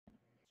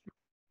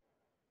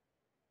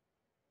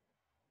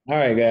All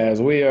right,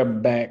 guys, we are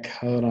back.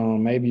 Hold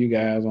on. Maybe you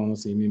guys want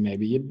to see me,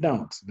 maybe you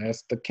don't.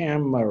 That's the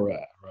camera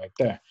right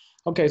there.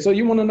 Okay, so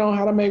you want to know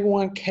how to make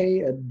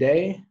 1K a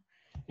day,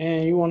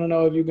 and you want to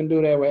know if you can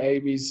do that with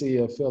ABC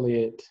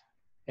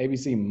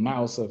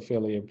Mouse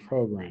affiliate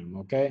program.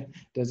 Okay,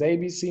 does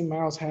ABC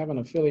Mouse have an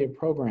affiliate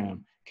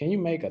program? Can you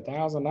make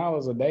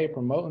 $1,000 a day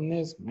promoting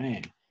this?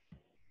 Man,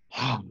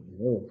 it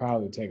would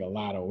probably take a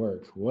lot of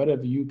work. What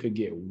if you could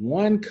get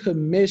one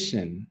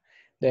commission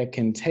that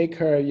can take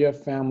care of your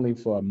family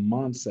for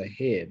months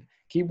ahead?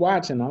 Keep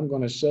watching. I'm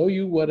going to show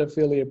you what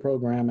affiliate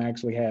program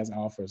actually has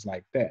offers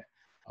like that.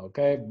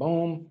 Okay,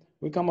 boom.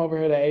 We come over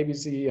here to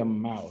ABC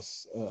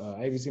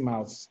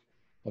Mouse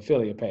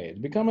affiliate page.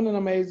 Becoming an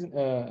amazing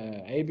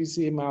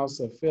ABC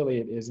Mouse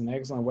affiliate is an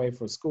excellent way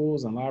for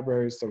schools and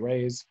libraries to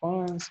raise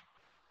funds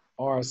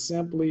or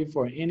simply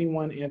for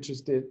anyone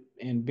interested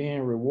in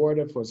being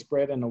rewarded for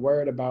spreading the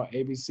word about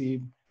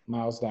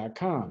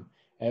abcmouse.com.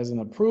 As an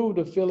approved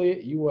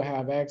affiliate, you will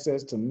have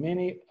access to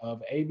many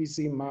of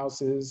ABC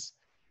Mouse's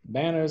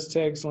banners,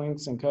 text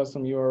links, and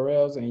custom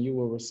URLs, and you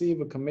will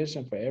receive a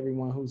commission for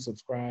everyone who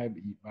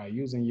subscribed by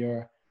using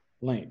your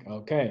link.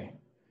 Okay.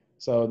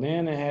 So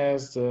then it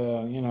has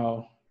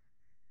the,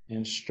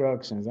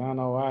 instructions. I don't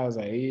know why it's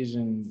an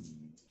Asian,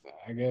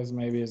 I guess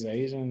maybe it's an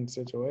Asian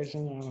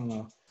situation. I don't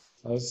know.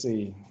 Let's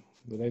see.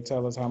 Do they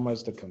tell us how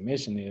much the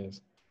commission is?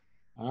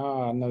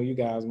 I know you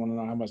guys want to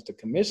know how much the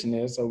commission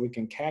is so we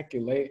can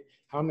calculate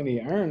how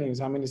many earnings,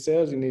 how many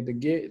sales you need to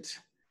get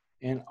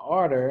in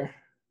order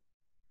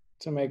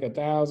to make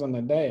 1,000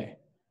 a day.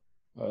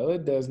 Well,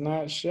 it does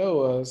not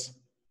show us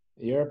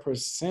your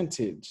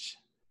percentage.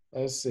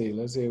 Let's see.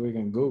 Let's see if we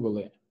can Google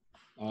it.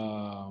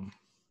 Referral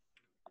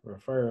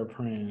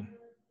friend.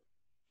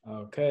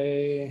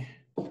 Okay.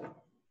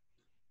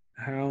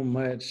 How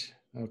much?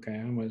 Okay,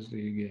 how much do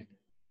you get?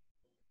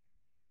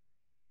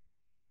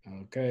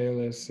 Okay,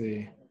 let's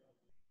see.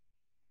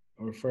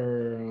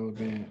 Referral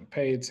then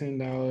pay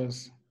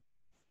 $10.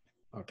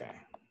 Okay.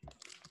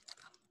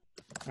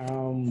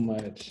 How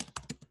much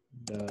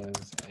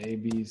does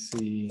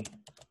ABC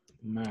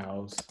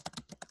Mouse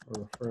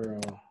refer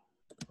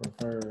a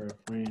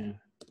friend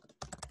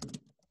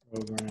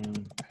program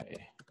pay?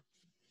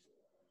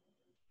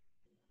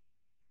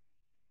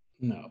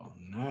 No,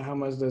 not how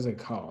much does it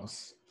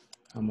cost.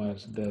 How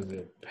much does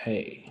it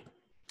pay?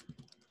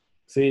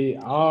 See,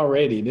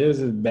 already this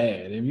is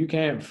bad. If you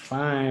can't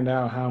find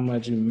out how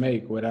much you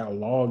make without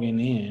logging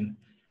in,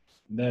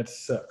 that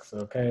sucks,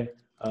 okay?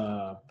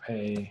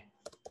 Pay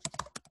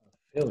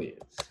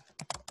affiliates.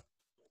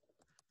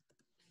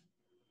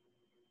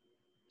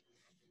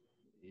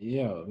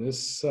 Yo,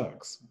 this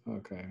sucks.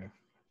 Okay.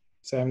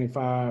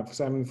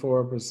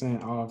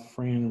 74% off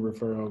friend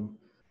referral.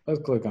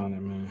 Let's click on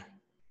it, man.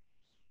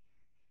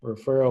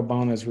 Referral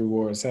bonus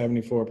reward,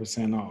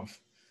 74%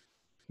 off.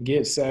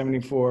 Get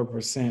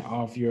 74%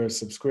 off your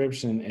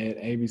subscription at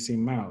ABC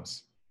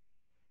Mouse.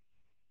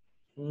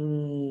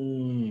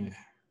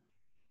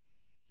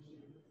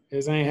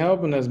 This ain't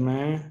helping us,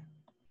 man.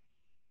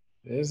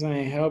 This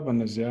ain't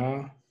helping us,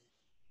 y'all.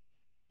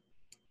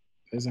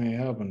 This ain't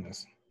helping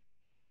us.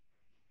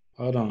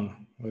 Hold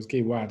on. Let's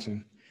keep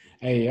watching.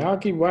 Hey, y'all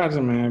keep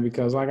watching, man,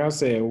 because like I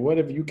said, what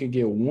if you could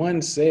get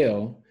one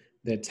sale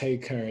that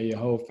take care of your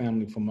whole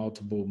family for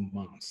multiple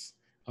months?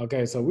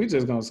 Okay, so we're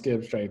just gonna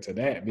skip straight to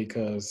that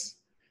because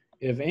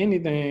if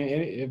anything,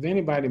 if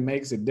anybody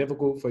makes it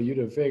difficult for you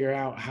to figure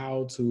out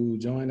how to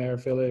join their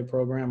affiliate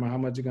program or how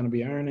much you're gonna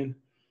be earning,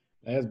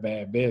 that's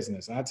bad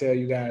business. I tell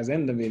you guys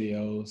in the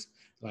videos,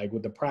 like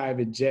with the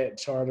private jet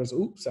charters,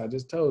 oops, I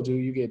just told you,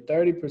 you get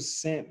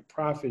 30%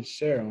 profit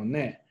share on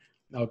that.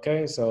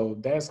 Okay, so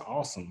that's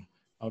awesome.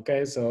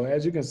 Okay, so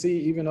as you can see,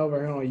 even over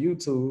here on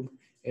YouTube,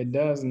 it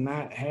does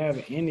not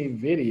have any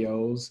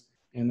videos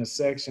in the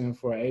section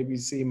for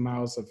ABC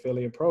Mouse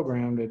affiliate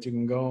program that you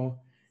can go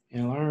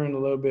and learn a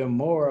little bit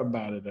more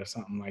about it or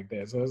something like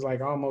that. So it's like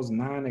almost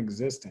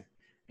non-existent.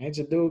 Ain't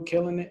your dude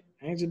killing it?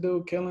 Ain't your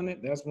dude killing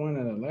it? That's one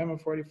at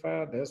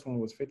 11:45. This one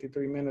was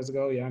 53 minutes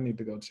ago. Y'all need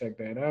to go check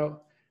that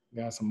out.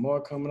 Got some more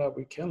coming up.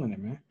 We killing it,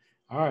 man.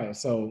 All right,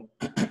 so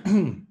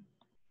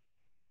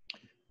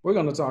we're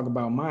going to talk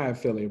about my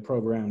affiliate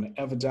program, the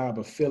Fajob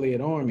Affiliate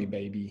Army,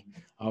 baby.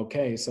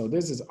 Okay, so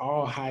this is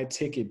all high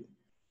ticket.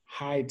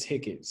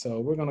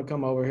 So we're going to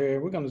come over here.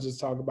 We're going to just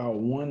talk about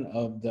one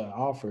of the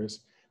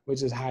offers,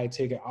 which is high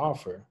ticket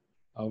offer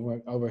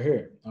over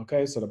here.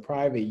 Okay, so the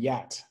private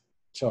yacht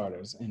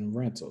charters and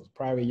rentals,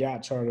 private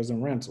yacht charters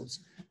and rentals.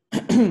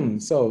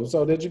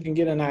 so that you can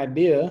get an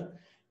idea,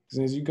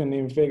 since you couldn't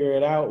even figure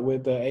it out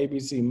with the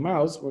ABC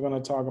Mouse, we're going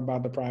to talk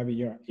about the private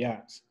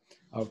yachts.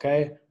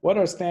 Okay, what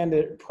are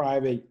standard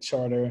private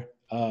charter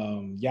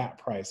yacht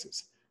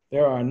prices?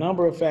 There are a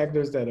number of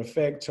factors that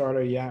affect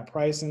charter yacht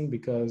pricing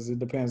because it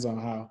depends on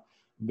how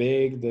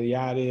big the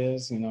yacht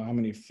is, how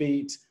many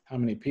feet, how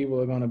many people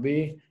are going to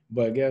be.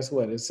 But guess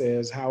what? It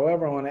says,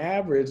 however, on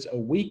average, a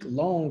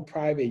week-long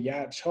private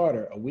yacht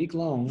charter, a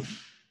week-long,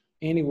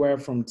 anywhere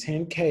from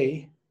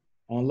 10K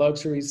on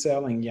luxury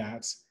sailing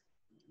yachts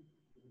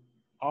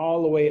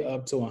all the way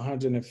up to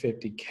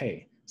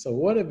 150K. So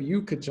what if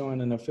you could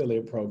join an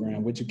affiliate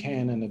program, which you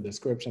can in the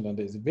description of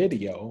this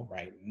video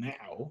right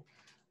now?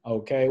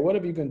 Okay, what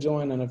if you can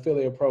join an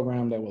affiliate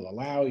program that will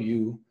allow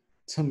you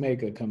to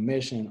make a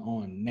commission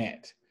on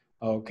net?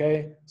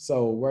 Okay,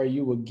 so where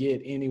you would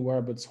get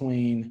anywhere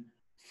between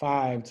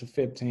 5 to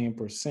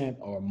 15%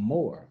 or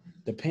more,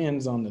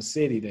 depends on the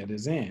city that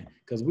is in,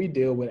 because we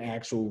deal with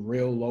actual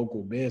real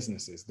local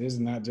businesses. This is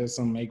not just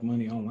some make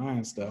money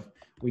online stuff.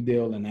 We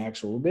deal in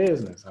actual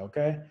business.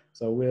 Okay,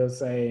 so we'll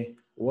say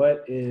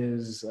what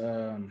is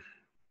we'll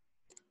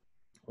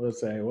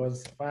say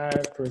what's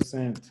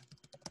 5%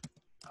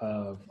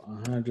 of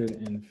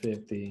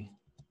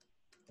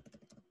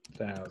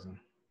 150,000.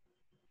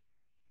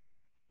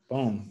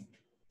 Boom,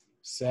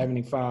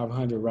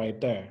 7,500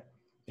 right there.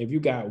 If you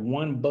got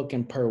one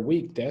booking per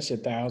week, that's your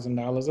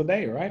 $1,000 a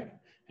day, right?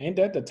 Ain't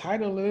that the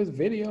title of this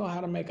video? How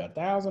to make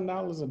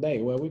 $1,000 a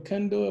day? Well, we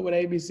couldn't do it with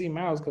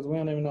AbcMouse because we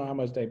don't even know how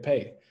much they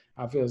pay.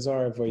 I feel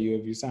sorry for you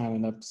if you're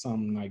signing up to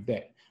something like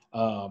that.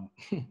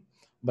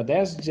 But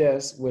that's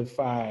just with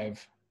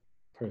 5%.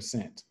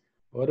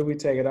 What do we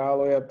take it all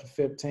the way up to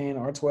 15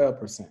 or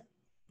 12%?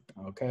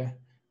 Okay,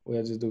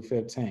 we'll just do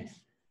 15.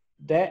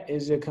 That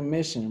is your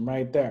commission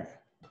right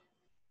there.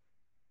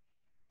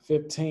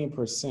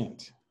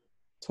 15%,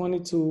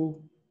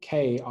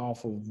 22K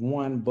off of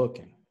one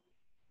booking.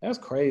 That's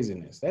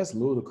craziness. That's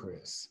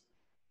ludicrous.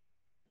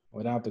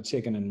 Without the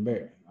chicken and the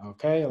bear.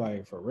 Okay,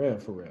 like for real,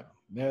 for real.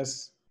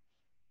 That's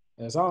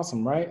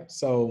awesome, right?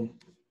 So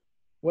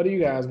what do you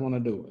guys want to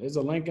do? There's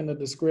a link in the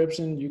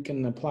description. You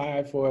can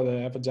apply for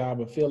the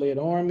Fajob affiliate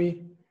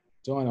army.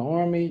 Join the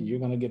army. You're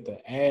going to get the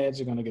ads.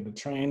 You're going to get the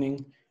training.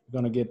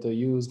 You're going to get to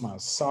use my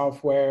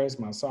softwares.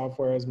 My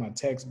softwares, my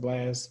text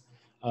blast.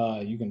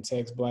 You can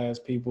text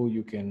blast people.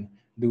 You can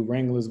do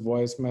ringless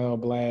voicemail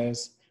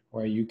blasts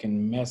where you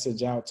can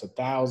message out to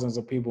thousands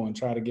of people and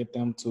try to get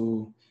them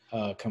to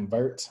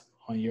convert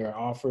on your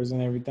offers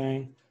and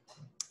everything,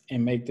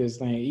 and make this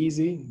thing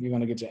easy. You're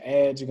going to get your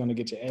ads. You're going to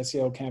get your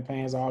SEO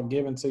campaigns all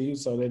given to you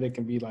so that it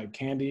can be like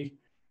candy,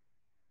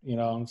 you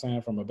know what I'm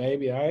saying, from a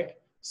baby, all right?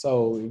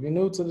 So if you're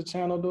new to the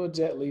channel, do a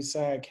gently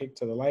sidekick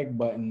to the like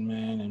button,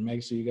 man, and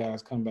make sure you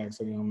guys come back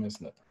so you don't miss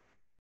nothing.